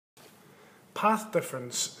Path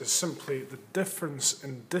difference is simply the difference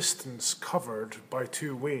in distance covered by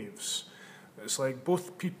two waves. It's like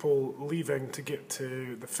both people leaving to get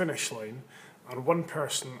to the finish line, and one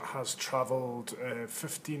person has travelled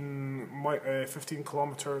 15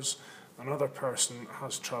 kilometres, another person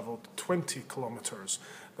has travelled 20 kilometres.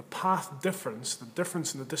 The path difference, the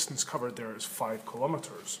difference in the distance covered there, is 5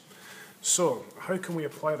 kilometres. So, how can we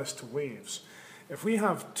apply this to waves? If we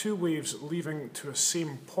have two waves leaving to a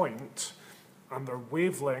same point, and their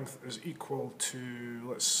wavelength is equal to,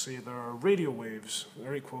 let's say their radio waves,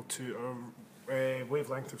 they're equal to a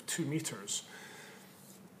wavelength of 2 meters.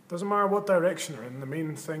 Doesn't matter what direction they're in, the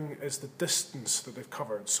main thing is the distance that they've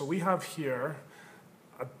covered. So we have here,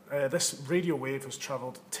 this radio wave has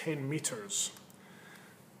travelled 10 meters.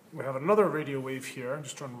 We have another radio wave here,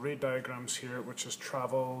 just drawing ray diagrams here, which has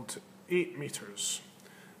travelled 8 meters.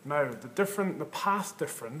 Now, the path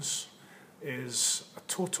difference is a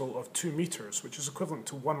total of 2 meters, which is equivalent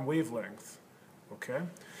to 1 wavelength. Okay?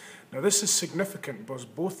 Now this is significant because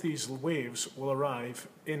both these waves will arrive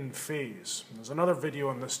in phase. There's another video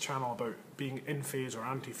on this channel about being in phase or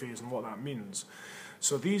anti-phase and what that means.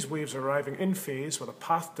 So these waves are arriving in phase with a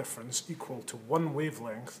path difference equal to 1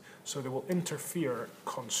 wavelength, so they will interfere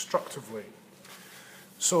constructively.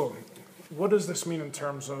 So what does this mean in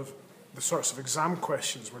terms of the sorts of exam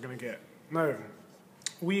questions we're going to get? Now,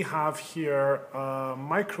 we have here a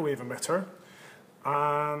microwave emitter,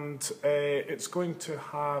 and it's going to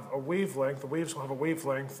have a wavelength, the waves will have a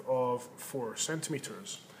wavelength of 4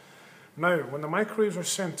 centimeters. Now, when the microwaves are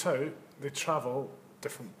sent out, they travel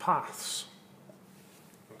different paths.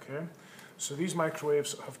 Okay, so these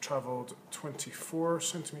microwaves have traveled 24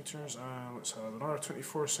 centimeters, and let's have another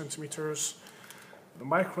 24 centimeters. The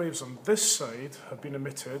microwaves on this side have been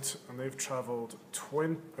emitted, and they've traveled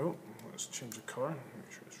let's change the colour,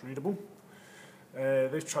 make sure it's readable.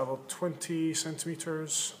 They've travelled 20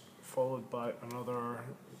 centimetres, followed by another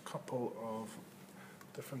couple of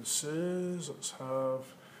differences. Let's have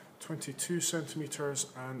 22 centimetres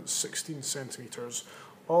and 16 centimetres,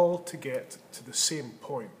 all to get to the same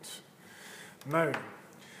point. Now,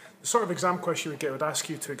 the sort of exam question you would get would ask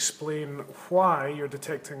you to explain why you're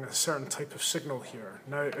detecting a certain type of signal here.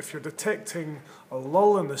 Now, if you're detecting a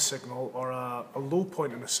lull in the signal or a low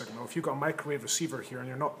point in the signal, if you've got a microwave receiver here and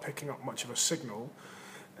you're not picking up much of a signal,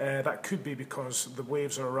 that could be because the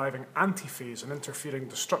waves are arriving anti-phase and interfering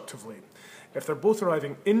destructively. If they're both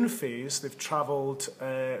arriving in phase, they've travelled,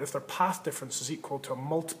 if their path difference is equal to a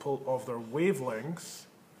multiple of their wavelength,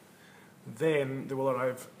 then they will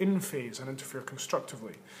arrive in phase and interfere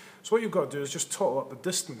constructively. So what you've got to do is just total up the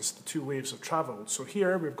distance the two waves have travelled. So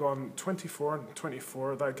here we've gone 24 and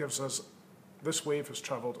 24, that gives us, this wave has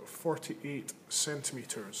travelled 48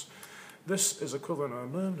 centimetres. This is equivalent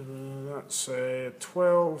of, that's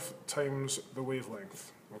 12 times the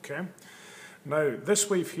wavelength, okay? Now, this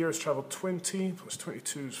wave here has travelled 20, plus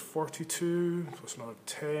 22 is 42, plus another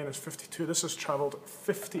 10 is 52. This has travelled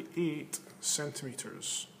 58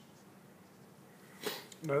 centimetres.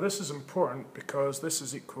 Now this is important because this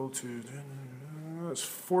is equal to, it's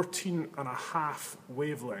 14 and a half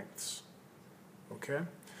wavelengths, okay?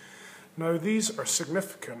 Now these are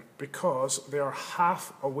significant because they are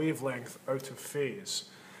half a wavelength out of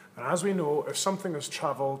phase. And as we know, if something has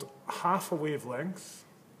travelled half a wavelength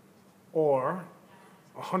or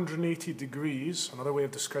 180 degrees, another way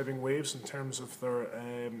of describing waves in terms of their,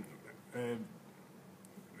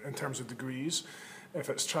 in terms of degrees, if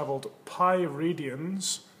it's travelled pi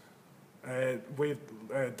radians wave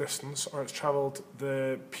distance, or it's travelled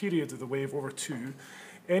the period of the wave over 2,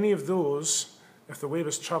 any of those, if the wave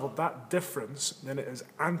has travelled that difference, then it is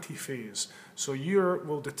antiphase. So you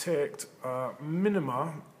will detect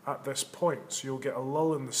minima at this point. So you'll get a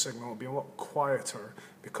lull in the signal, it'll be a lot quieter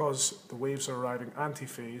because the waves are arriving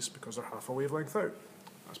antiphase because they're half a wavelength out.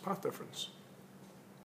 That's path difference.